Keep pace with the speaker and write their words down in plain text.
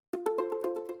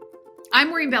I'm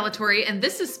Maureen, and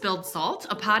this is Spilled Salt,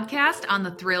 a podcast on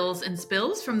the thrills and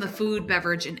spills from the food,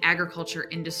 beverage, and agriculture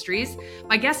industries.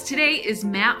 My guest today is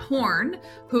Matt Horn,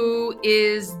 who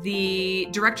is the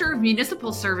Director of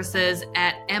Municipal Services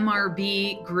at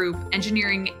MRB Group,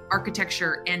 Engineering,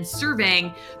 Architecture, and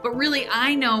Surveying. But really,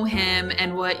 I know him,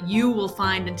 and what you will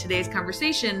find in today's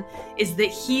conversation is that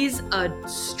he's a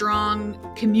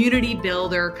strong community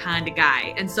builder kind of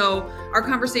guy. And so our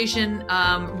conversation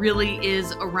really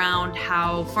is around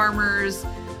how farmers,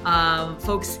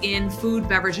 folks in food,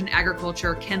 beverage, and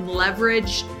agriculture can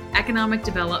leverage economic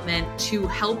development to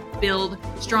help build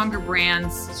stronger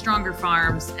brands, stronger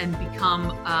farms, and become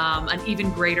an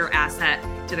even greater asset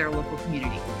to their local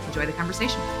community. Enjoy the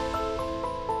conversation.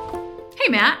 Hey,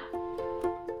 Matt.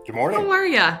 Good morning. How are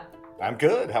you? I'm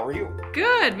good. How are you?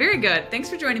 Good. Very good. Thanks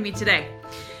for joining me today.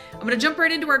 I'm going to jump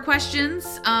right into our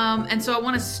questions. And so I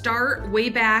want to start way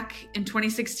back in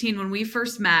 2016 when we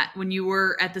first met, when you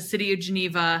were at the City of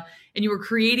Geneva and you were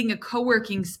creating a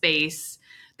co-working space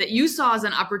that you saw as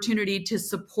an opportunity to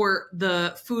support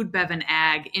the food, bev, and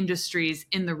ag industries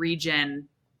in the region.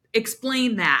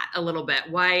 Explain that a little bit.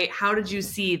 How did you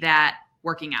see that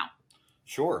working out?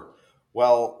 Sure.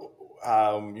 Well,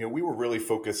 we were really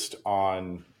focused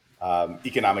on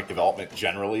economic development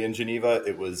generally in Geneva.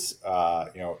 It was,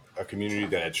 a community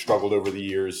that had struggled over the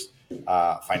years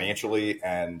financially,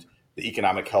 and the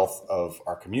economic health of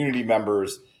our community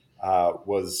members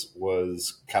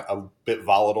was kind of a bit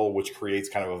volatile, which creates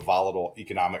kind of a volatile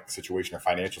economic situation or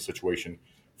financial situation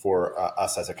for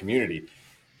us as a community.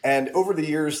 And over the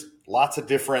years, lots of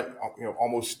different,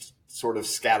 almost sort of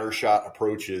scattershot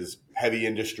approaches, heavy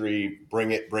industry, bring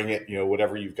it,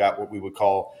 whatever you've got, what we would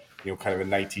call kind of a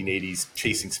 1980s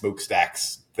chasing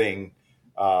smokestacks thing.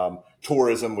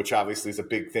 Tourism, which obviously is a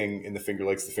big thing in the Finger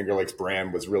Lakes. The Finger Lakes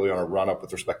brand was really on a run up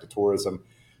with respect to tourism.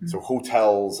 Mm-hmm. So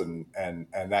hotels and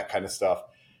that kind of stuff.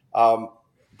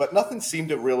 But nothing seemed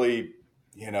to really,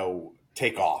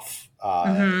 take off,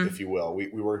 if you will. We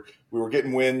were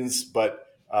getting wins, but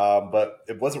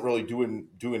it wasn't really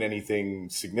doing anything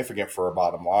significant for our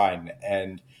bottom line.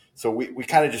 And so we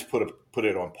kind of just put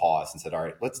it on pause and said, all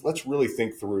right, let's really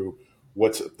think through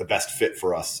what's the best fit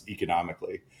for us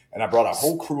economically. And I brought a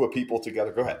whole crew of people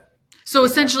together. Go ahead. So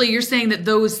essentially you're saying that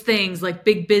those things like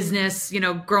big business,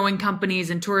 growing companies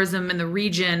and tourism in the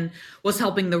region was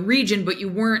helping the region, but you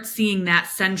weren't seeing that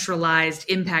centralized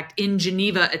impact in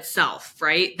Geneva itself,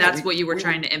 right? That's what you were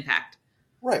trying to impact.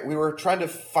 Right. We were trying to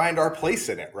find our place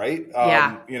in it, right?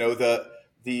 Yeah.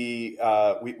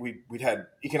 We'd had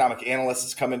economic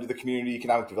analysts come into the community,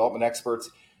 economic development experts,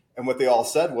 and what they all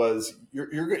said was, you're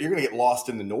going to get lost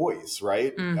in the noise,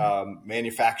 right? Mm.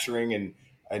 Manufacturing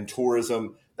and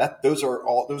tourism, those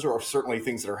are certainly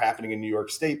things that are happening in New York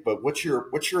State. But what's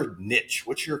your niche?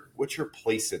 What's your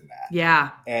place in that? Yeah.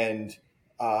 And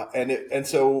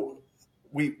so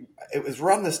it was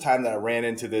around this time that I ran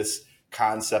into this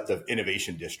concept of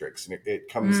innovation districts, and it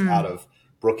comes out of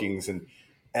Brookings.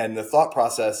 And the thought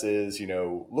process is,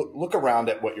 look around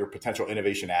at what your potential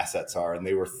innovation assets are. And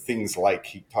they were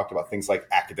he talked about things like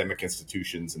academic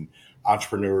institutions and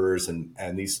entrepreneurs and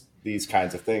these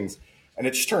kinds of things. And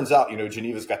it just turns out,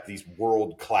 Geneva's got these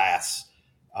world-class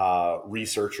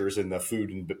researchers in the food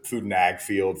and ag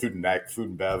field, food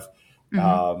and bev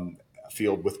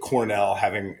field, with Cornell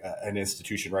having an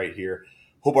institution right here.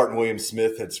 Hobart and William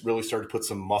Smith had really started to put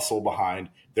some muscle behind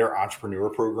their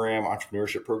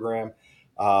entrepreneurship program.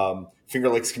 Finger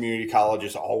Lakes Community College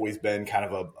has always been kind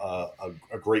of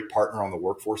a great partner on the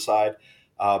workforce side.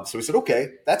 So we said,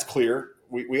 okay, that's clear.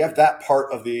 We have that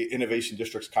part of the innovation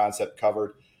districts concept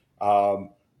covered.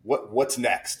 What's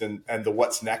next? And the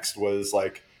what's next was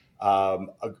like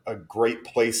a great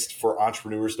place for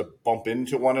entrepreneurs to bump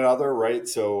into one another, right?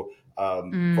 So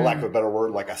for lack of a better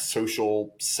word, like a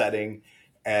social setting.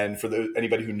 And for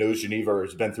anybody who knows Geneva or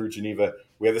has been through Geneva,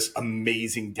 we have this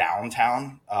amazing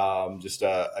downtown, just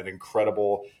an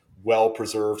incredible,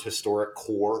 well-preserved historic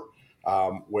core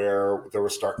where there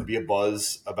was starting to be a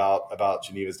buzz about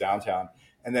Geneva's downtown.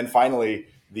 And then finally,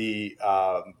 the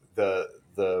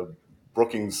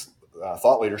Brookings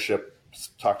thought leadership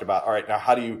talked about, all right, now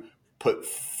how do you put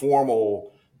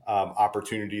formal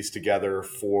opportunities together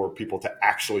for people to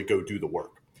actually go do the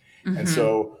work? Mm-hmm. And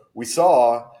so we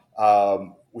saw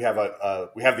we have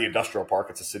the industrial park.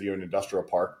 It's a city-owned industrial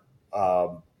park,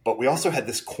 but we also had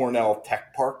this Cornell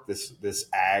Tech Park, this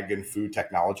ag and food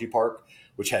technology park,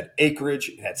 which had acreage.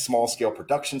 It had small-scale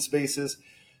production spaces.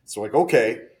 So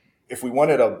okay, if we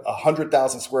wanted a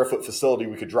 100,000 square foot facility,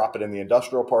 we could drop it in the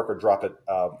industrial park or drop it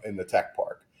in the tech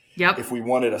park. Yep. If we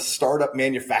wanted a startup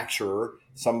manufacturer,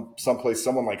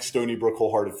 someone like Stony Brook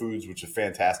Wholehearted Foods, which is a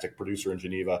fantastic producer in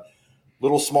Geneva,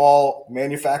 little small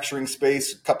manufacturing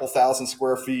space, a couple thousand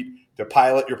square feet to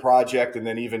pilot your project and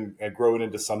then even grow it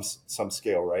into some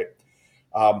scale, right?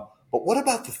 But what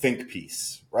about the think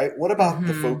piece, right? What about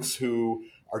the folks who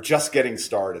are just getting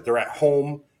started? They're at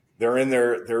home, they're on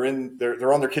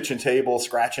their kitchen table,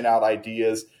 scratching out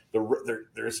ideas.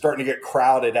 They're starting to get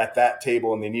crowded at that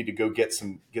table, and they need to go get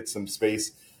some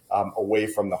space away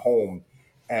from the home.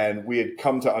 And we had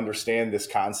come to understand this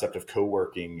concept of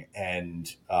co-working, and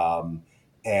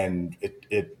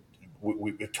it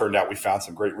turned out we found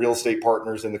some great real estate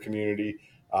partners in the community,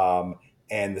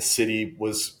 and the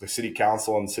city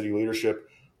council and city leadership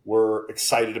were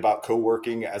excited about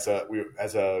co-working as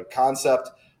a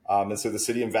concept, and so the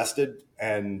city invested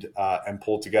and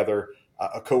pulled together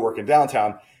a co-working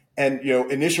downtown. And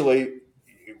initially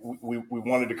we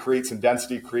wanted to create some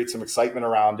density, create some excitement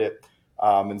around it.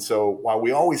 And so while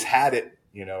we always had it,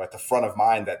 at the front of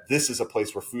mind that this is a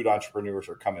place where food entrepreneurs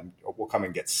will come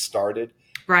and get started.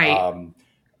 Right.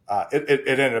 It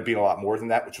ended up being a lot more than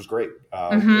that, which was great.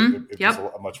 It was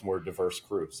a much more diverse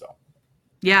crew. So.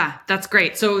 Yeah, that's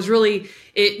great. So it was really,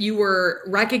 you were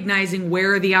recognizing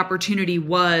where the opportunity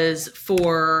was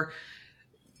for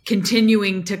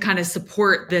continuing to kind of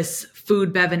support this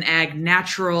food, bev, and ag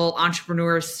natural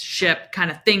entrepreneurship kind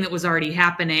of thing that was already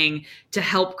happening to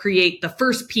help create the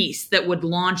first piece that would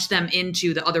launch them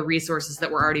into the other resources that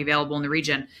were already available in the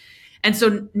region. And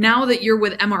so now that you're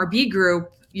with MRB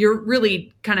Group, you're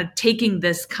really kind of taking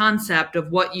this concept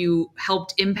of what you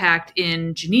helped impact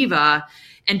in Geneva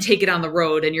and take it on the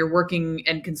road. And you're working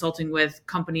and consulting with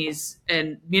companies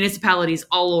and municipalities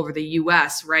all over the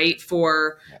US, right?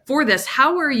 For this,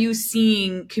 how are you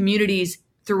seeing communities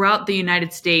throughout the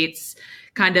United States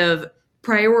kind of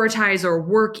prioritize or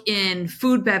work in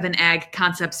food, bev, and ag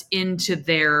concepts into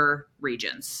their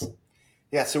regions?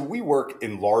 Yeah, so we work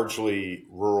in largely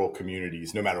rural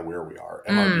communities, no matter where we are.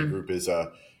 MRB Group is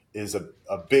a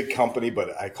big company,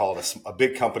 but I call it a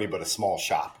big company, but a small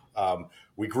shop.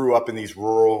 We grew up in these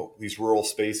rural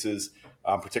spaces,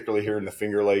 particularly here in the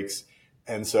Finger Lakes,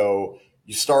 and so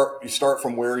you start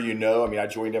from where you know. I mean, I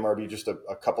joined MRB just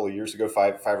a couple of years ago,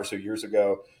 five or so years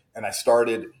ago, and I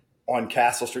started on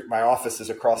Castle Street. My office is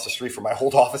across the street from my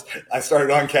old office. I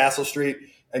started on Castle Street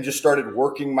and just started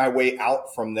working my way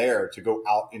out from there to go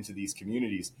out into these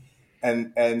communities.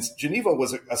 And Geneva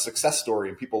was a success story,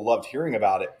 and people loved hearing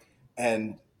about it.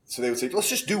 And so they would say, "Let's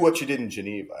just do what you did in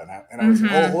Geneva." And I was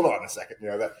like, "Oh, hold on a second.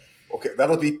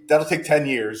 That'll take 10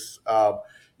 years."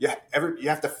 You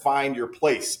have to find your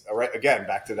place. All right. Again,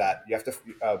 back to that. You have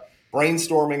to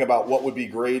brainstorming about what would be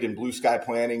great in blue sky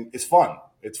planning is fun.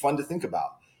 It's fun to think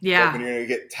about. Yeah. But when you're going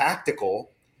to get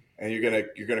tactical and you're going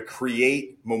to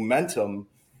create momentum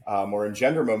or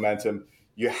engender momentum,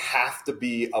 you have to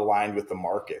be aligned with the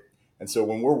market. And so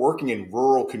when we're working in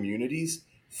rural communities,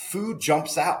 food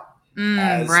jumps out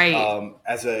as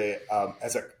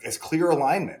clear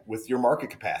alignment with your market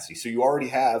capacity. So you already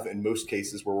have, in most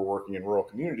cases where we're working in rural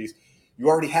communities, you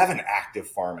already have an active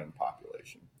farming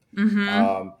population.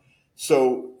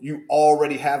 So you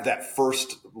already have that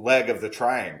first leg of the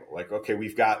triangle. Like, okay,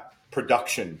 we've got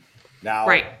production now.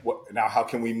 Right. Now, how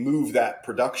can we move that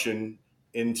production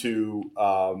into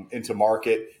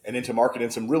market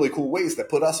in some really cool ways that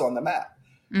put us on the map?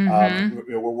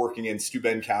 We're working in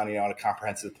Steuben County on a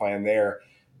comprehensive plan there,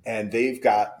 and they've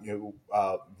got they're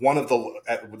one of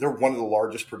the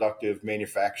largest productive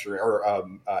manufacturing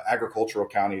or agricultural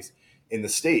counties in the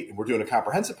state, and we're doing a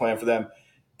comprehensive plan for them.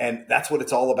 And that's what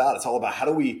it's all about. It's all about how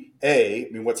do we,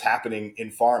 what's happening in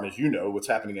farm, as you know, what's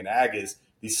happening in ag is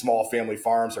these small family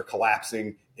farms are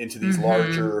collapsing into these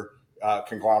larger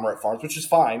conglomerate farms, which is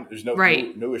fine. There's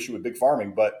no issue with big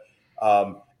farming. But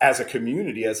as a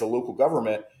community, as a local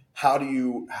government, how do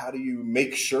you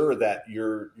make sure that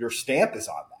your stamp is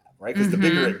on that, right? Because the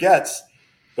bigger it gets,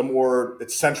 the more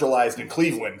it's centralized in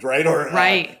Cleveland, right? Or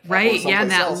right. Yeah, and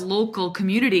that local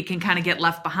community can kind of get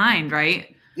left behind,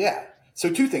 right? Yeah.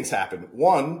 So two things happen.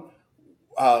 One,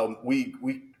 we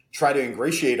try to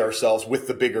ingratiate ourselves with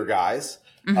the bigger guys.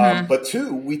 But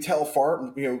two, we tell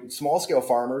small scale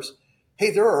farmers, hey,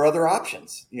 there are other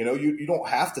options. You don't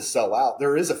have to sell out.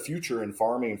 There is a future in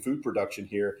farming and food production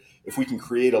here if we can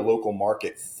create a local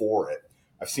market for it.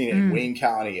 I've seen it in Wayne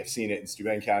County. I've seen it in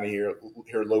Steuben County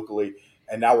here locally.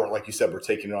 And now we're, like you said, we're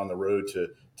taking it on the road to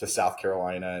South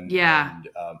Carolina and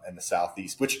the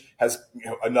Southeast, which has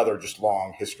another just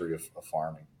long history of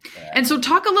farming. And so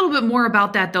talk a little bit more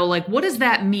about that, though. Like, what does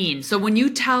that mean? So when you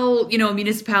tell, a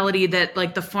municipality that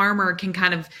like the farmer can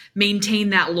kind of maintain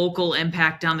that local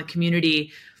impact on the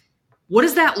community, what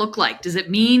does that look like? Does it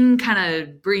mean kind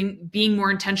of being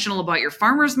more intentional about your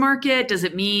farmers market? Does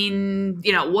it mean,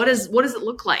 what does it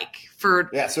look like for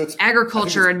so it's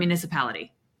agriculture and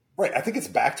municipality? Right. I think it's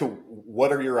back to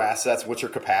what are your assets? What's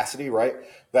your capacity, right?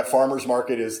 That farmers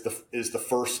market is the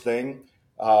first thing.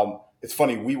 It's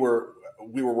funny. We were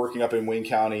working up in Wayne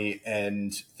County,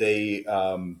 and they,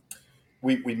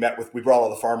 we brought all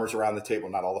the farmers around the table,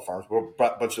 not all the farmers,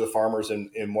 but a bunch of the farmers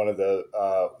in one of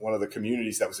the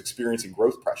communities that was experiencing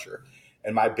growth pressure.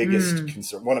 And my biggest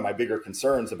concern, one of my bigger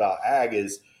concerns about ag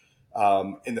is,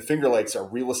 in the Finger Lakes, our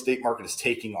real estate market is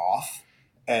taking off,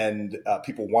 and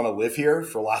people want to live here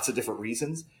for lots of different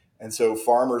reasons. And so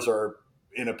farmers are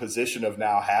in a position of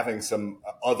now having some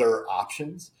other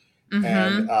options.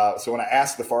 And so when I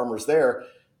asked the farmers there,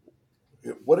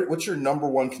 what's your number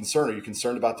one concern? Are you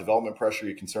concerned about development pressure? Are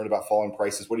you concerned about falling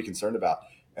prices? What are you concerned about?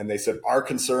 And they said, our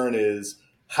concern is,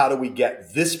 how do we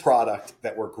get this product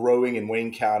that we're growing in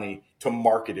Wayne County to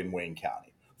market in Wayne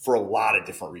County, for a lot of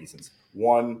different reasons.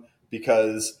 One,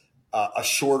 because a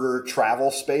shorter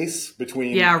travel space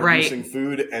between producing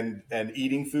food and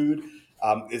eating food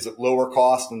is at lower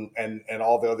cost, and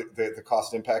all the other the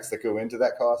cost impacts that go into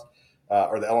that cost,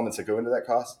 or the elements that go into that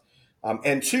cost.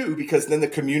 And two, because then the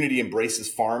community embraces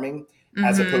farming,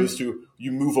 as opposed to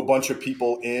you move a bunch of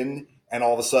people in and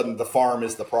all of a sudden the farm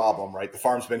is the problem, right? The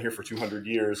farm's been here for 200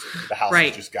 years. The house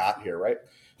has just got here, right?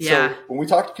 Yeah. So when we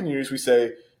talk to communities, we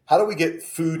say, how do we get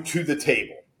food to the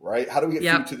table, right? How do we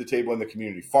get food to the table in the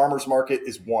community? Farmers market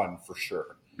is one for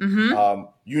sure.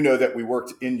 You know that we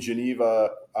worked in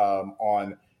Geneva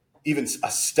on even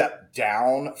a step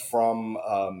down from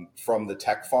the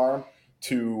tech farm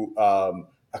to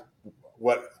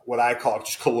what I call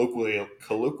just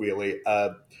colloquially a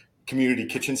community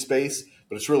kitchen space,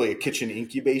 but it's really a kitchen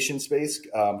incubation space,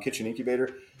 kitchen incubator,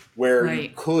 where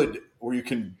you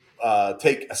can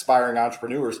take aspiring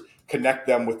entrepreneurs, connect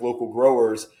them with local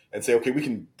growers, and say, okay, we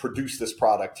can produce this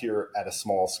product here at a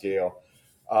small scale.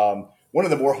 One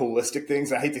of the more holistic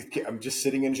things, and I'm just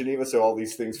sitting in Geneva, so all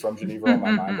these things from Geneva are on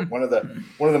my mind. But one of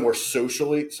the more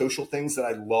social things that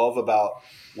I love about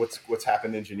what's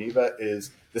happened in Geneva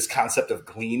is this concept of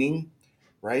gleaning,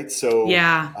 right? So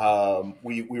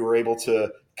we were able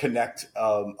to connect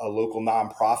a local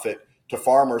nonprofit to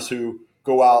farmers who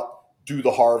go out, do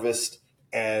the harvest,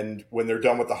 and when they're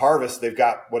done with the harvest, they've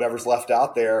got whatever's left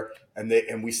out there,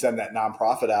 and we send that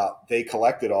nonprofit out. They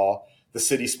collect it all. The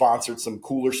city sponsored some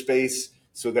cooler space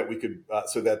so that we could,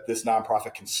 so that this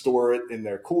nonprofit can store it in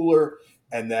their cooler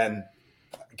and then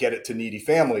get it to needy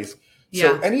families.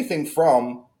 So anything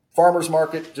from farmers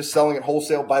market, just selling it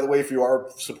wholesale. By the way, if you are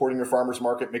supporting your farmers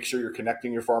market, make sure you're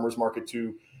connecting your farmers market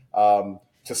to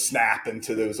SNAP and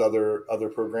to those other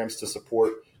programs to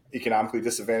support economically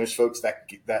disadvantaged folks.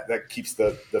 That keeps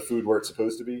the food where it's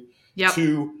supposed to be.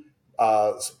 Two,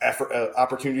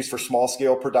 opportunities for small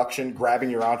scale production, grabbing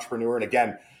your entrepreneur. And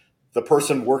again, the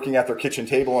person working at their kitchen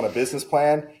table on a business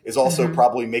plan is also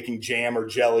probably making jam or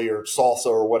jelly or salsa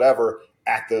or whatever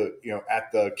at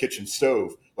the kitchen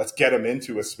stove. Let's get them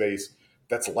into a space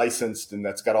that's licensed and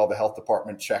that's got all the health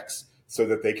department checks so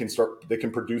that they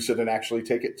can produce it and actually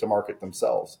take it to market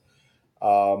themselves.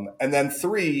 And then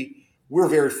three, we're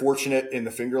very fortunate in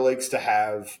the Finger Lakes to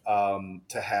have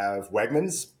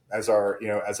Wegmans as our,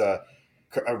 as a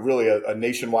really a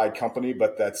nationwide company,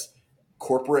 but that's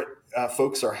corporate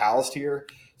folks are housed here.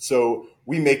 So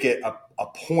we make it a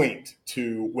point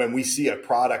to, when we see a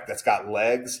product that's got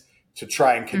legs, to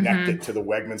try and connect it to the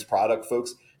Wegmans product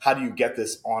folks. How do you get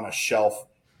this on a shelf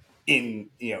in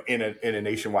a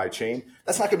nationwide chain?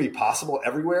 That's not going to be possible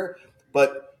everywhere,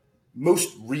 but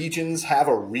most regions have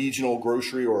a regional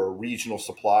grocery or a regional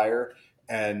supplier,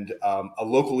 and a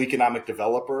local economic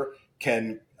developer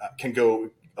can go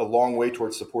a long way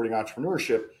towards supporting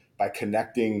entrepreneurship by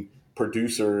connecting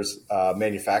producers,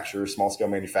 manufacturers, small scale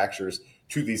manufacturers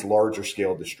to these larger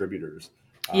scale distributors.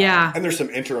 And there's some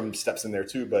interim steps in there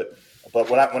too, but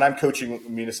when I'm coaching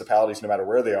municipalities, no matter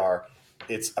where they are,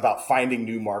 it's about finding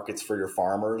new markets for your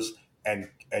farmers and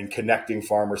connecting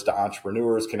farmers to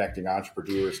entrepreneurs, connecting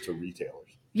entrepreneurs to retailers.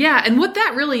 Yeah, and what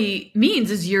that really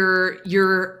means is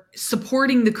you're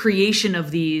supporting the creation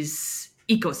of these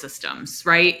ecosystems,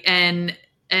 right? And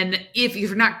if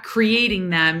you're not creating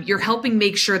them, you're helping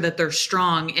make sure that they're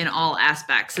strong in all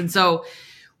aspects. And so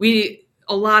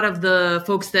a lot of the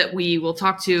folks that we will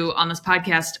talk to on this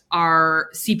podcast are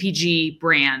CPG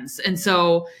brands. And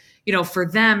so, for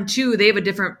them too, they have a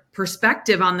different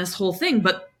perspective on this whole thing,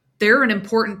 but they're an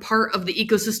important part of the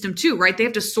ecosystem too, right? They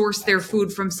have to source their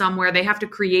food from somewhere. They have to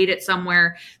create it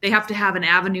somewhere. They have to have an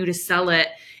avenue to sell it.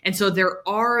 And so there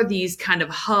are these kind of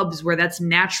hubs where that's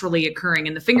naturally occurring.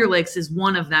 And the Finger Lakes is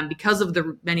one of them because of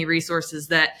the many resources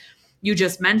that you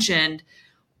just mentioned.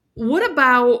 What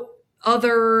about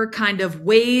other kind of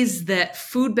ways that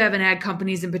food, bev, and ag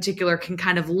companies in particular can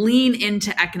kind of lean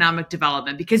into economic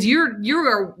development? Because you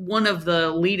are one of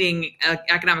the leading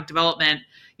economic development,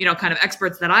 kind of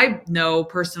experts that I know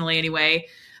personally anyway.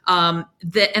 And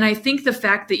I think the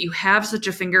fact that you have such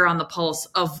a finger on the pulse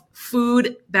of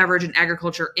food, beverage, and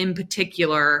agriculture in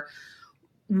particular,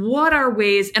 what are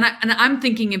ways, and I'm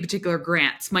thinking in particular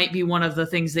grants might be one of the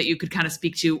things that you could kind of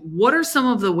speak to. What are some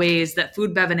of the ways that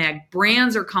food, bev, and ag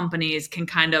brands or companies can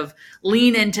kind of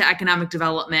lean into economic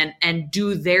development and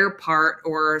do their part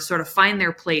or sort of find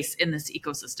their place in this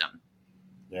ecosystem?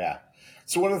 Yeah.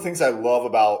 So one of the things I love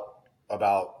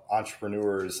about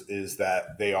entrepreneurs is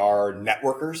that they are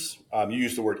networkers. You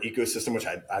use the word ecosystem, which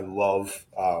I love.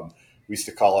 We used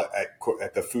to call it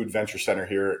at the Food Venture Center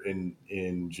here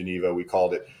in Geneva, we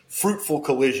called it fruitful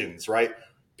collisions, right?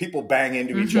 People bang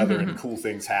into each other and cool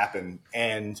things happen.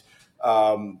 And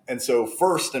so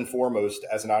first and foremost,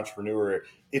 as an entrepreneur,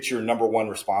 it's your number one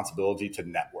responsibility to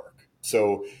network.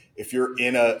 So if you're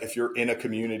in a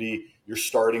community, you're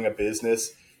starting a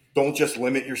business, don't just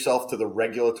limit yourself to the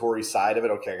regulatory side of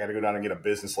it. Okay, I got to go down and get a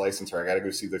business license, or I got to go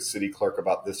see the city clerk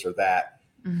about this or that.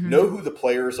 Know who the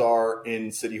players are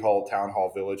in City Hall, Town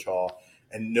Hall, Village Hall,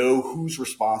 and know who's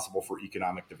responsible for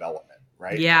economic development,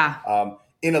 right? Yeah.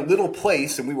 In a little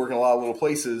place, and we work in a lot of little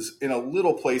places, in a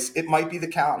little place, it might be the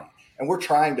county. And we're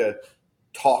trying to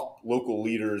talk local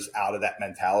leaders out of that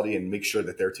mentality and make sure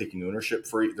that they're taking ownership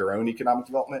for their own economic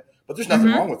development. But there's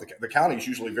nothing wrong with the county. Is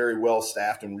usually very well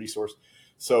staffed and resourced.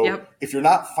 So if you're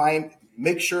not fine,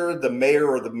 make sure the mayor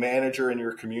or the manager in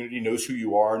your community knows who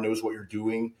you are, knows what you're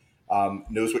doing,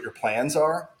 knows what your plans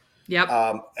are.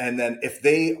 And then if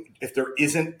there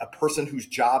isn't a person whose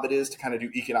job it is to kind of do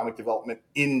economic development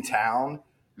in town,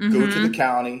 go to the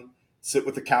county, sit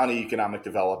with the county economic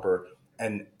developer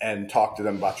and talk to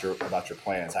them about your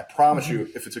plans. I promise you,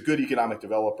 if it's a good economic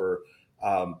developer,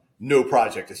 no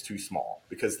project is too small,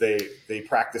 because they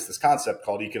practice this concept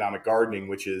called economic gardening,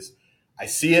 which is I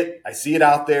see it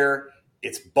out there,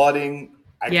 it's budding,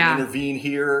 I can intervene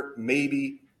here,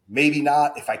 maybe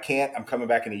not. If I can't, I'm coming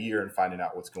back in a year and finding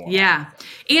out what's going on. Yeah.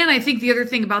 And I think the other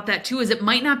thing about that too is it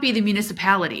might not be the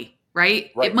municipality,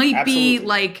 right? It might be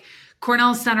like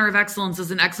Cornell Center of Excellence is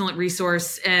an excellent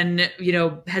resource and,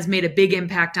 has made a big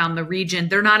impact on the region.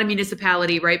 They're not a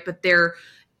municipality, right? But they're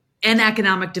an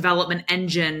economic development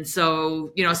engine.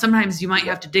 So, sometimes you might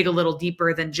have to dig a little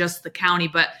deeper than just the county,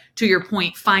 but to your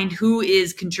point, find who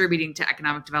is contributing to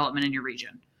economic development in your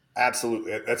region.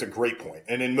 Absolutely. That's a great point.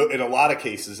 And in a lot of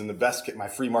cases, in the best case, my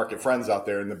free market friends out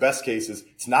there, in the best cases,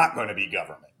 it's not going to be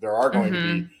government. There are going to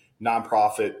be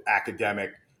nonprofit,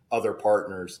 academic, other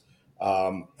partners.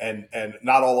 And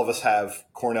not all of us have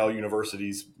Cornell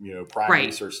University's, prime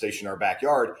research station in our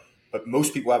backyard, but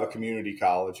most people have a community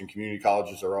college, and community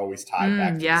colleges are always tied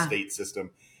back to the state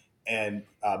system. And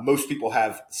most people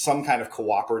have some kind of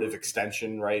cooperative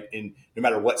extension, right? No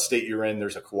matter what state you're in,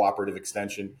 there's a cooperative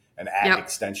extension, an ag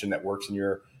extension that works in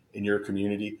your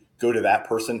community. Go to that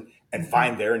person and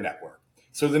find their network.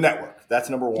 So the network, that's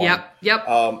number one.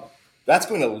 That's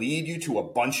going to lead you to a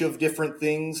bunch of different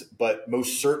things, but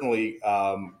most certainly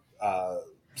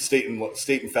state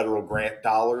and federal grant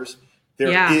dollars.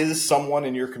 There is someone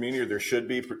in your community, or there should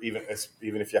be, even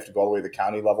if you have to go all the way to the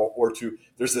county level, or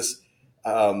there's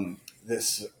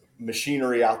this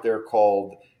machinery out there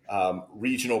called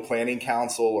Regional Planning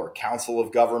Council or Council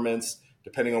of Governments.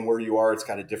 Depending on where you are, it's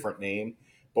got a different name.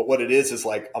 But what it is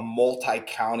like a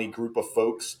multi-county group of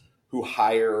folks who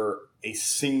hire a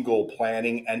single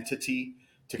planning entity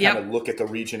to kind of look at the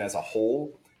region as a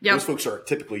whole. Those folks are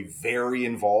typically very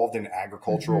involved in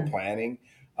agricultural planning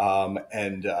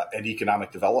and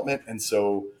economic development. And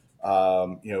so,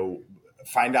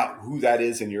 find out who that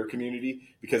is in your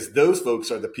community, because those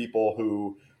folks are the people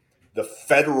who the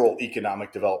federal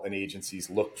economic development agencies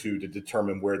look to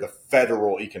determine where the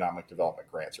federal economic development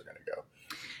grants are going to go.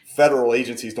 Federal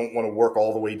agencies don't want to work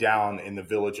all the way down in the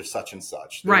village of such and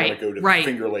such. They want to go to the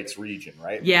Finger Lakes region,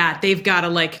 right? Yeah, they've got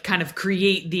to kind of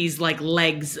create these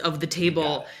legs of the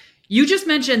table. You just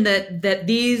mentioned that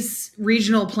these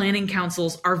regional planning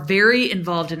councils are very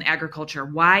involved in agriculture.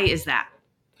 Why is that?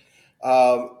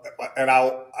 And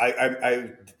I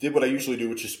did what I usually do,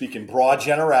 which is speak in broad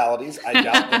generalities. I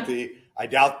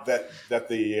doubt that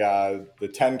the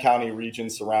 10 county region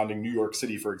surrounding New York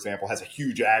City, for example, has a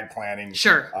huge ag planning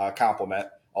complement.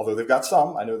 although they've got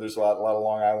some. I know there's a lot of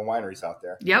Long Island wineries out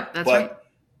there. Yep, that's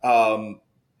right.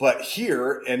 But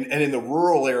here and in the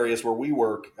rural areas where we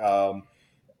work,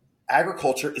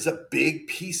 agriculture is a big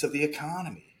piece of the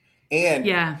economy. And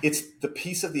it's the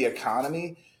piece of the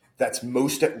economy that's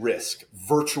most at risk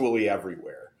virtually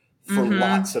everywhere for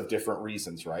lots of different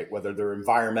reasons, right? Whether they're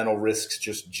environmental risks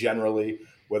just generally,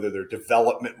 whether they're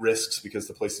development risks because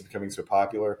the place is becoming so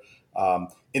popular.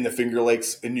 In the Finger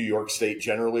Lakes in New York State,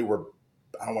 generally,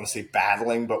 I don't want to say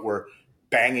battling, but we're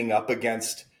banging up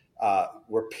against,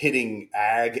 we're pitting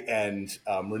ag and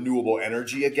renewable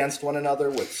energy against one another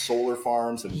with solar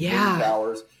farms and wind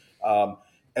towers.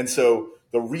 And so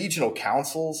the regional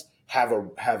councils have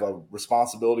a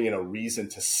responsibility and a reason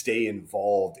to stay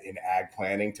involved in ag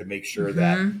planning to make sure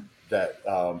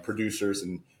that producers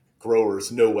and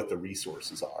growers know what the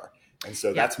resources are. And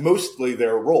so that's mostly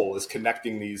their role, is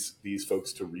connecting these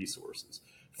folks to resources.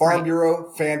 Farm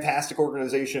Bureau, fantastic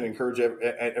organization. Encourage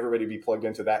everybody to be plugged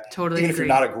into that. Totally Even agree. if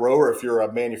you're not a grower, if you're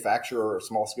a manufacturer or a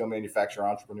small scale manufacturer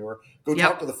entrepreneur, go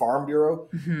talk to the Farm Bureau.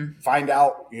 Find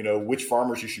out, which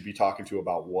farmers you should be talking to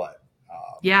about what.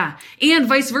 And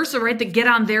vice versa, right? That get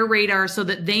on their radar so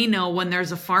that they know when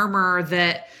there's a farmer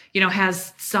that,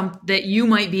 has that you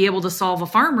might be able to solve a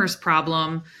farmer's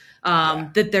problem,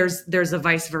 that there's a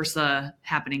vice versa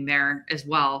happening there as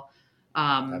well.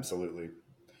 Absolutely.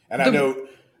 And I know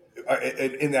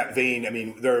in that vein, I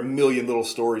mean, there are a million little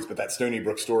stories, but that Stony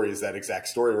Brook story is that exact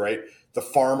story, right? The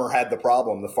farmer had the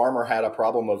problem. The farmer had a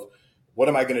problem of, what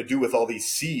am I going to do with all these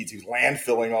seeds? He's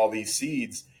landfilling all these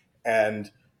seeds. And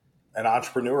an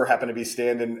entrepreneur happened to be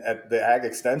standing at the ag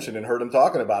extension and heard him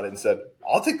talking about it and said,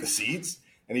 I'll take the seeds.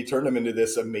 And he turned them into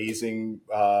this amazing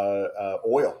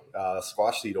oil,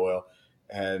 squash seed oil.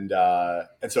 And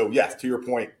so, yes, to your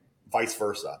point, vice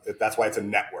versa. That's why it's a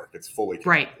network. It's fully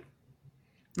connected.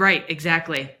 Right.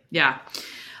 Exactly. Yeah.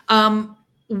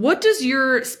 What does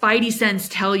your spidey sense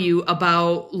tell you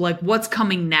about what's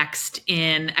coming next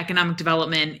in economic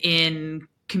development in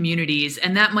communities?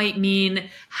 And that might mean,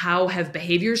 how have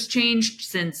behaviors changed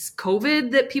since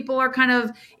COVID that people are kind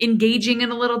of engaging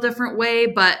in a little different way?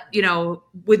 But,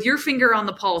 with your finger on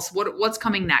the pulse, what's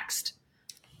coming next?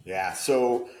 Yeah.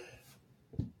 So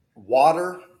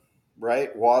water,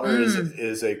 right? Water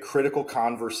is a critical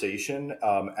conversation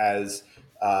as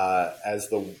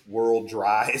the world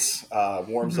dries,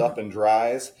 warms up and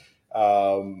dries.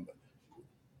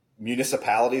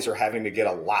 Municipalities are having to get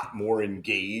a lot more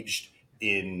engaged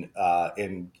in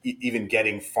even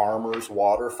getting farmers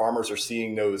water. Farmers are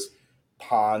seeing those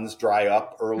ponds dry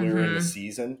up earlier in the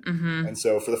season. And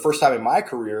so for the first time in my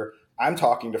career, I'm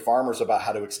talking to farmers about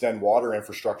how to extend water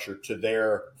infrastructure to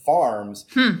their farms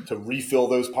to refill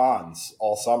those ponds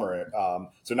all summer.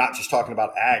 So not just talking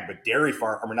about ag, but dairy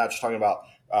farm. We're not just talking about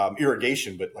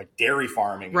irrigation, but like dairy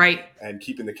farming, and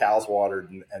keeping the cows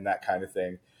watered and that kind of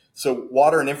thing. So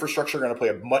water and infrastructure are going to play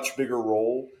a much bigger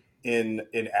role in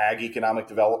ag economic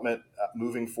development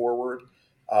moving forward.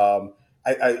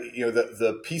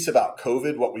 The piece about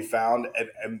COVID, what we found,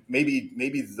 and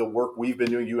maybe the work we've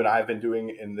been doing, you and I have been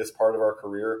doing in this part of our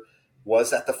career,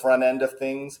 was at the front end of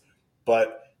things.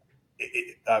 But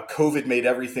COVID made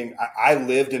everything. I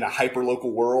lived in a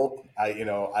hyper-local world.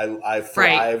 I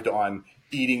thrived on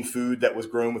eating food that was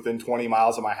grown within 20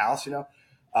 miles of my house.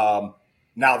 Now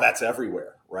that's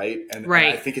everywhere. Right. And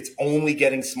I think it's only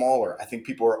getting smaller. I think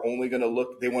people are only going to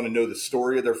look, they want to know the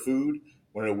story of their food,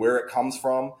 want to know where it comes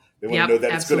from. They want to know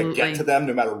that it's going to get to them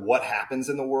no matter what happens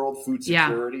in the world. Food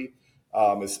security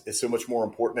is so much more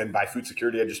important. And by food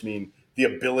security, I just mean the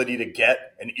ability to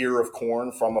get an ear of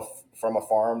corn from a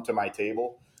farm to my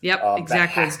table. Exactly. That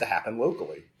has to happen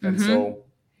locally. And so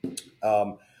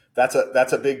that's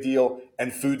a big deal.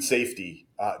 And food safety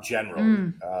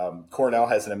generally. Cornell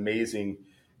has an amazing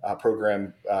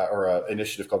program or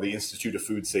initiative called the Institute of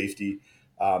Food Safety.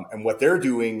 And what they're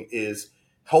doing is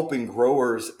helping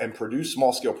growers and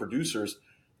small scale producers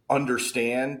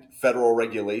understand federal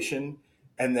regulation,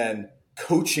 and then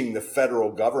coaching the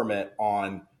federal government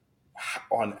on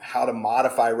how to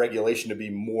modify regulation to be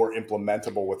more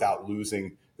implementable without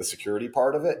losing the security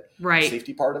part of it, the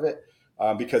safety part of it.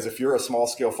 Because if you're a small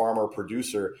scale farmer or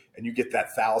producer and you get that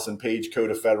 1,000-page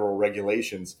code of federal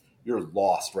regulations, you're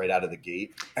lost right out of the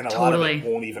gate. And a lot of it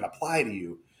won't even apply to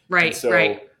you. And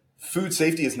so food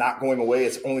safety is not going away.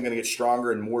 It's only going to get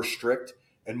stronger and more strict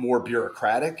and more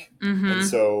bureaucratic. And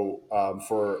so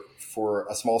for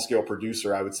a small scale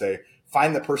producer, I would say,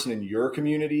 find the person in your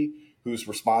community whose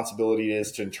responsibility it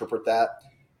is to interpret that.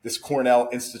 This Cornell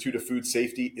Institute of Food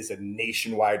Safety is a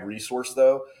nationwide resource,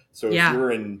 though. So if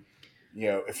you're in,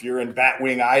 if you're in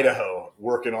Batwing, Idaho,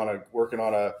 working on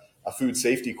a food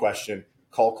safety question,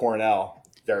 call Cornell.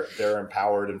 They're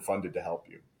empowered and funded to help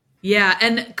you. Yeah.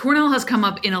 And Cornell has come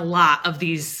up in a lot of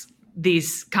these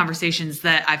conversations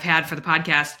that I've had for the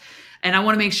podcast. And I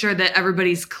want to make sure that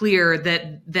everybody's clear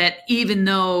that even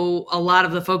though a lot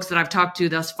of the folks that I've talked to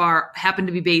thus far happen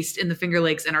to be based in the Finger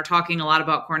Lakes and are talking a lot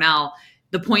about Cornell,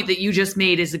 the point that you just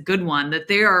made is a good one, that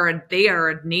they are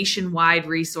a nationwide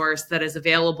resource that is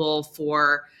available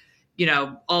for,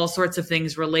 all sorts of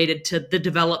things related to the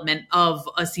development of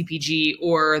a CPG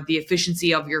or the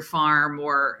efficiency of your farm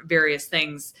or various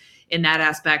things in that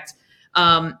aspect.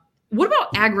 What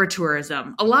about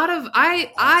agritourism? A lot of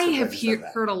I have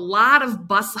heard a lot of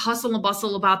hustle and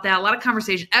bustle about that. A lot of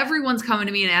conversation. Everyone's coming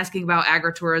to me and asking about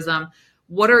agritourism.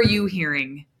 What are you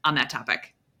hearing on that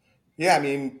topic? Yeah, I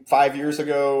mean, 5 years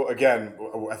ago, again,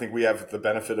 I think we have the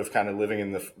benefit of kind of living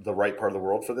in the right part of the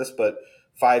world for this. But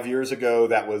 5 years ago,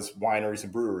 that was wineries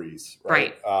and breweries,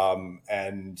 right?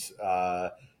 And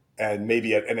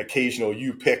maybe an occasional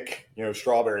you pick,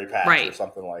 strawberry patch or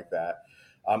something like that.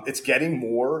 It's getting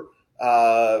more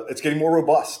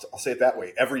robust. I'll say it that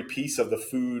way. Every piece of the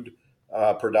food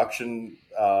production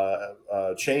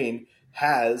chain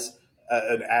has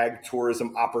an ag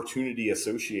tourism opportunity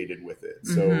associated with it.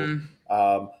 So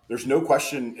there's no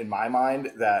question in my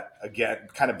mind that, again,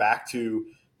 kind of back to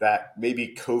that,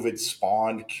 maybe COVID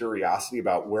spawned curiosity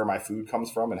about where my food comes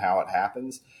from and how it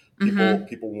happens.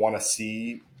 People want to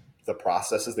see the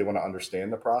processes. They want to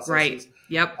understand the processes. Right.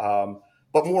 Yep.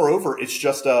 But moreover, it's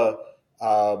just a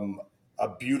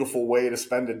beautiful way to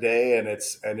spend a day, and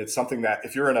it's something that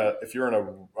if you're in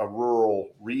a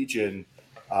rural region,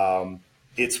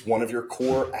 it's one of your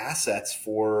core assets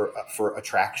for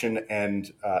attraction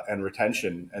and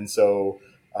retention. And so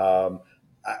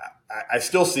I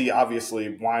still see,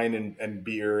 obviously, wine and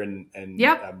beer and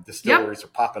distilleries are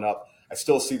popping up. I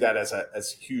still see that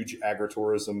as huge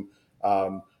agritourism.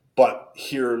 But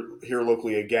here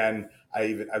locally, again,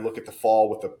 I look at the fall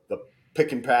with the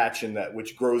pick and patch, and that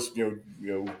which grows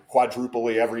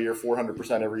quadruply every year,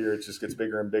 400% every year. It just gets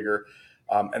bigger and bigger,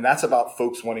 and that's about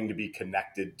folks wanting to be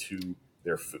connected to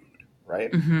their food,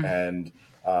 right? And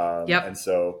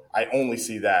so I only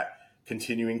see that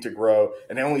continuing to grow,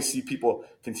 and I only see people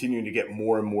continuing to get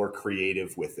more and more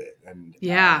creative with it, and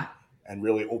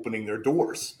really opening their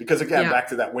doors. Because again, back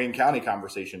to that Wayne County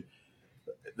conversation,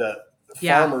 the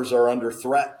farmers are under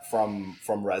threat from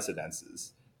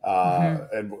residences.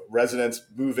 And residents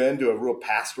move into a real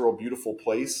pastoral, beautiful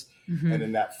place. And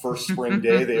in that first spring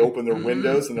day, they open their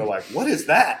windows and they're like, what is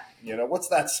that? What's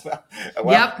that smell?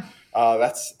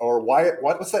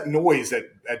 What's that noise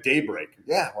at daybreak?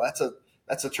 Yeah, well,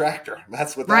 that's a tractor.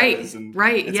 That's what that is. And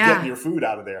it's getting your food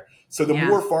out of there. So the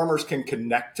more farmers can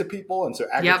connect to people. And so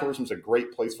agritourism is a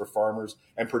great place for farmers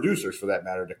and producers, for that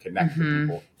matter, to connect to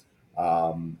people.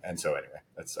 And so anyway,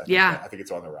 I think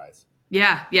it's on the rise.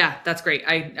 Yeah, that's great.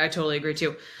 I totally agree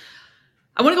too.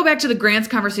 I want to go back to the grants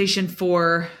conversation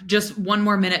for just one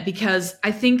more minute, because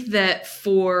I think that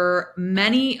for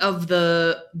many of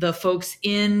the folks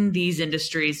in these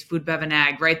industries, food, bev, and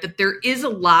ag, right, that there is a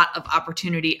lot of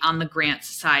opportunity on the grants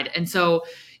side. And so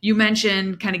you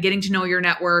mentioned kind of getting to know your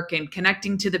network and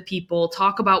connecting to the people,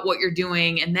 talk about what you're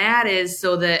doing. And that is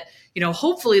so that,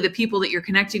 hopefully the people that you're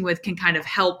connecting with can kind of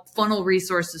help funnel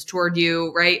resources toward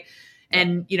you, right?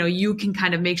 And, you can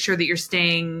kind of make sure that you're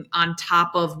staying on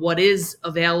top of what is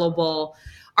available.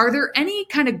 Are there any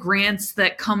kind of grants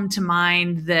that come to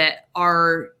mind that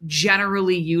are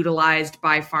generally utilized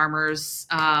by farmers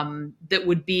that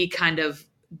would be kind of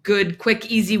good,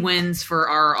 quick, easy wins for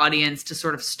our audience to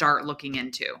sort of start looking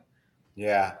into?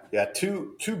 Yeah.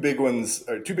 Two big ones,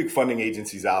 or two big funding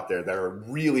agencies out there that are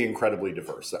really incredibly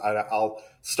diverse. I'll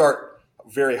start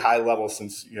very high level,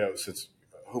 since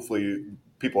hopefully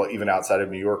people even outside of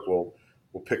New York will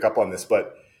pick up on this,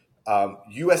 but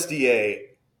USDA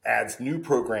adds new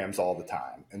programs all the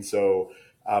time. And so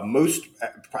I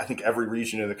think every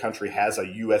region in the country has a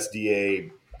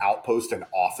USDA outpost and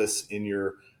office in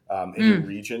your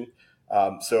region.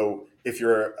 So if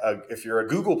you're a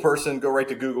Google person, go right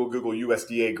to Google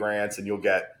USDA grants, and you'll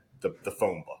get the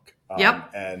phone book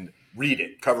and read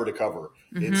it cover to cover.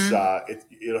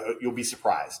 You'll be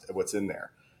surprised at what's in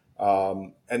there.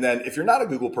 And then if you're not a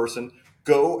Google person,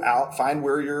 go out, find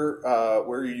where your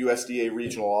USDA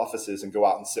regional office is, and go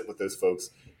out and sit with those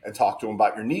folks and talk to them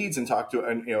about your needs, and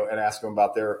and ask them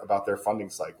about their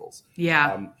funding cycles.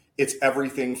 It's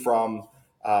everything from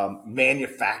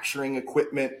manufacturing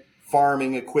equipment,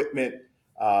 farming equipment,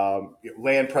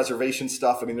 land preservation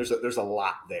stuff. I mean, there's a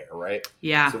lot there, right?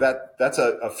 Yeah. So that's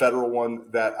a federal one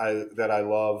that I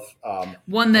love.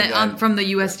 One that from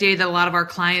the USDA that a lot of our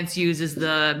clients use is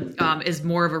is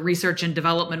more of a research and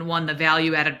development one, the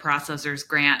value added processors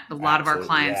grant. A lot of our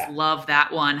clients love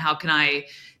that one. How can I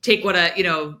take what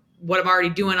I'm already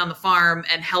doing on the farm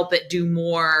and help it do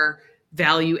more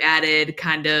value added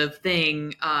kind of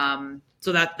thing?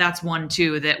 So that's one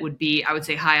too that would be, I would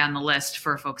say, high on the list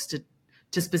for folks to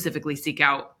specifically seek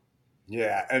out.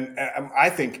 Yeah. And I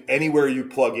think anywhere you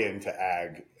plug into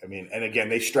ag, I mean, and again,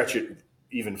 they stretch it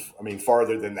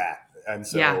farther than that. And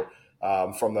so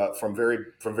from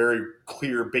very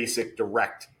clear, basic,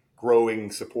 direct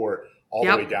growing support all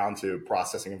the way down to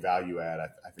processing and value add, I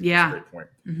think that's a great point.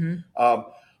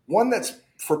 Mm-hmm. One that's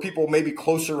for people maybe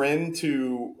closer in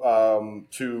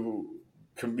to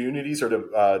communities or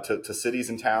to cities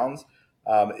and towns,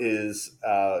 is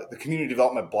the Community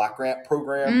Development Block Grant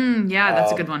Program.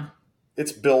 That's a good one.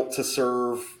 It's built to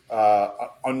serve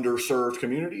underserved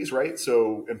communities, right?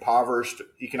 So impoverished,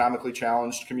 economically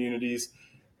challenged communities.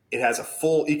 It has a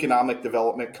full economic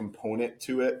development component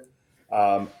to it.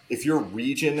 If your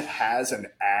region has an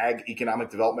ag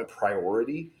economic development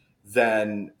priority,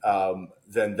 then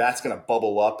that's going to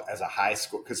bubble up as a high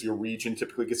score because your region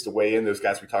typically gets to weigh in. Those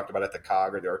guys we talked about at the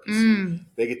COG or the RPC,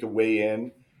 they get to weigh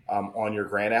in on your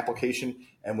grant application.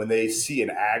 And when they see an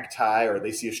ag tie or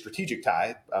they see a strategic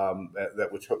tie, that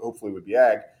which hopefully would be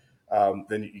ag,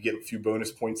 then you get a few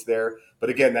bonus points there. But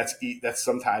again, that's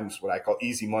sometimes what I call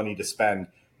easy money to spend.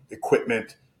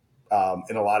 Equipment,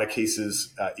 in a lot of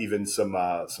cases, even some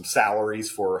salaries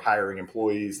for hiring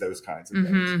employees, those kinds of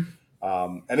things.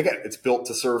 And again, it's built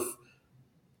to serve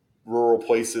rural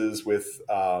places with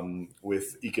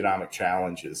economic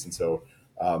challenges, and so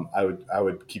I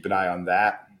would keep an eye on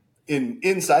that.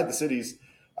 Inside the cities,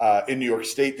 in New York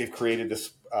State, they've created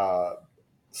this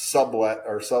sublet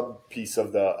or sub piece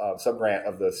of the sub grant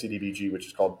of the CDBG, which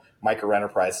is called Micro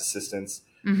Enterprise Assistance.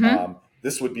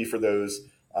 This would be for those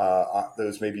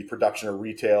maybe production or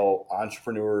retail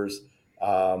entrepreneurs.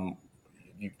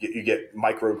 You get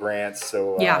micro grants.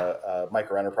 So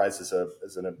Micro Enterprise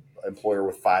is an employer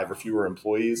with 5 or fewer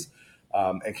employees,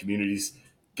 and communities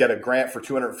get a grant for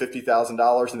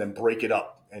 $250,000 and then break it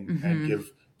up and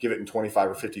give it in $25,000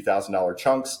 or $50,000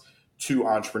 chunks to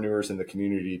entrepreneurs in the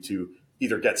community to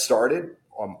either get started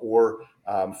or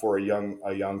for a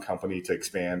young company to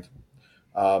expand.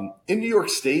 In New York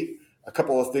State, a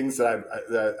couple of things that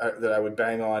I would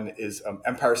bang on is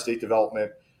Empire State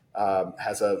Development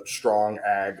has a strong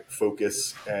ag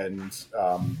focus, and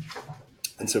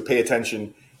so pay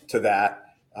attention to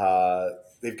that.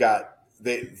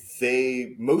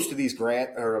 Most of these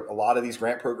a lot of these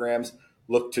grant programs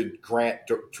look to grant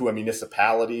to a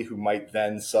municipality who might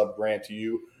then sub grant to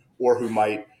you, or who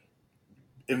might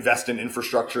invest in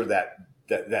infrastructure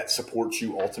that supports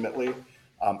you ultimately.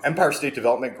 Empire State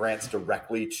Development grants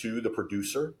directly to the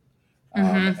producer.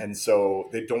 And so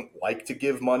they don't like to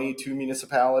give money to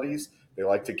municipalities. They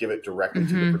like to give it directly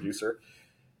to the producer.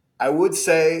 I would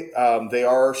say they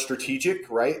are strategic,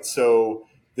 right? So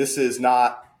this is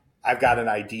not, I've got an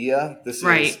idea. This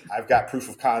is, I've got proof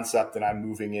of concept and I'm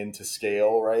moving into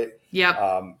scale, right? Yep.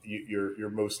 You're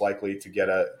most likely to get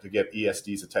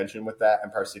ESD's attention with that,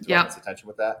 Empire State Development's attention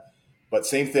with that. But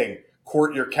same thing,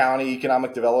 court your county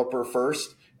economic developer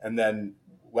first, and then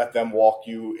let them walk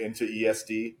you into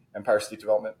ESD, Empire State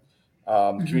Development.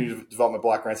 Community Development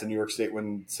Block Grants in New York State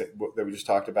that we just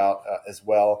talked about as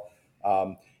well.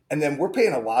 And then we're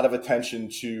paying a lot of attention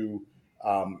to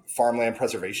farmland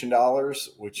preservation dollars,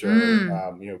 which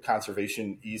are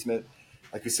conservation easement.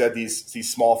 Like we said, these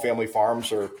small family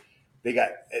farms in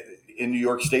New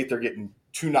York State, they're getting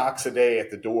 2 knocks a day at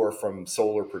the door from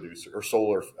solar producer or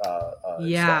solar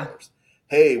installers.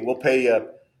 Hey, we'll pay you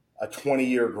a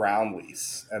 20-year ground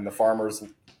lease, and the farmer's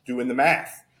doing the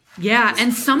math. Yeah,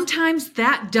 and sometimes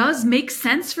that does make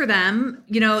sense for them,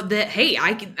 that, hey,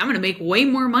 I'm going to make way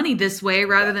more money this way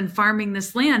rather than farming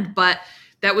this land. But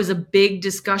that was a big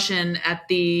discussion at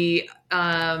the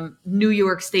New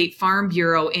York State Farm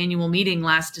Bureau annual meeting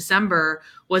last December,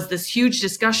 was this huge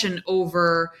discussion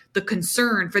over the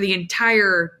concern for the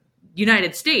entire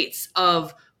United States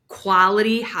of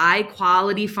high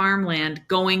quality farmland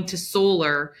going to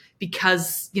solar,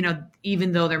 because,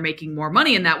 even though they're making more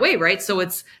money in that way, right? So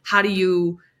it's, how do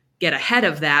you get ahead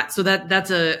of that? So that's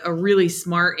a really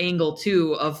smart angle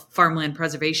too of farmland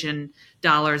preservation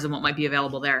dollars and what might be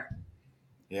available there.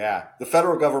 Yeah. The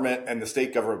federal government and the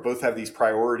state government both have these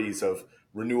priorities of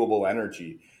renewable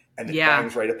energy, and it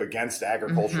bangs right up against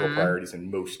agricultural priorities in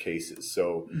most cases.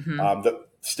 So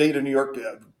state of New York,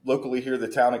 locally here, the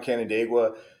town of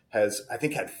Canandaigua has, I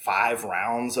think, had 5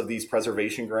 rounds of these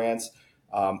preservation grants.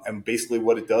 And basically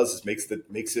what it does is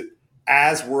makes it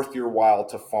as worth your while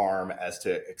to farm as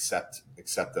to accept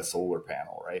a solar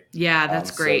panel, right? Yeah,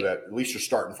 that's great. So that at least you're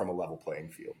starting from a level playing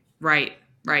field. Right.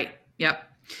 Yep.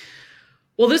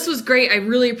 Well, this was great. I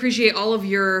really appreciate all of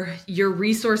your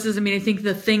resources. I mean, I think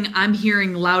the thing I'm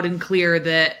hearing loud and clear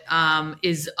that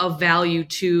is of value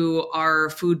to our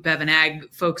food, bev, and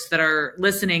ag folks that are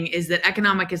listening is that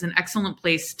economic is an excellent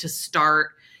place to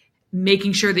start,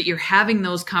 making sure that you're having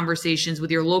those conversations with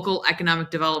your local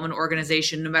economic development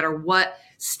organization, no matter what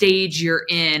stage you're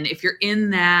in. If you're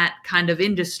in that kind of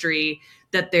industry,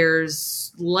 that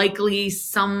there's likely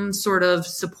some sort of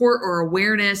support or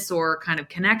awareness or kind of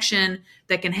connection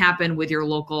that can happen with your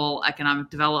local economic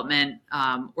development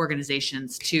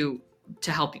organizations to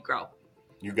help you grow.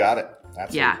 You got it.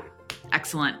 Absolutely. Yeah.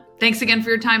 Excellent. Thanks again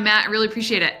for your time, Matt. I really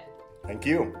appreciate it. Thank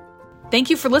you. Thank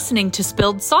you for listening to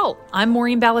Spilled Salt. I'm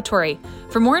Maureen Ballatore.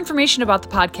 For more information about the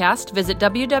podcast, visit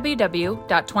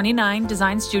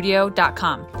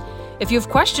www.29designstudio.com. If you have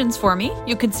questions for me,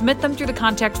 you can submit them through the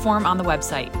contact form on the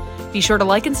website. Be sure to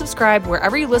like and subscribe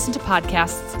wherever you listen to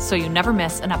podcasts so you never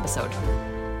miss an episode.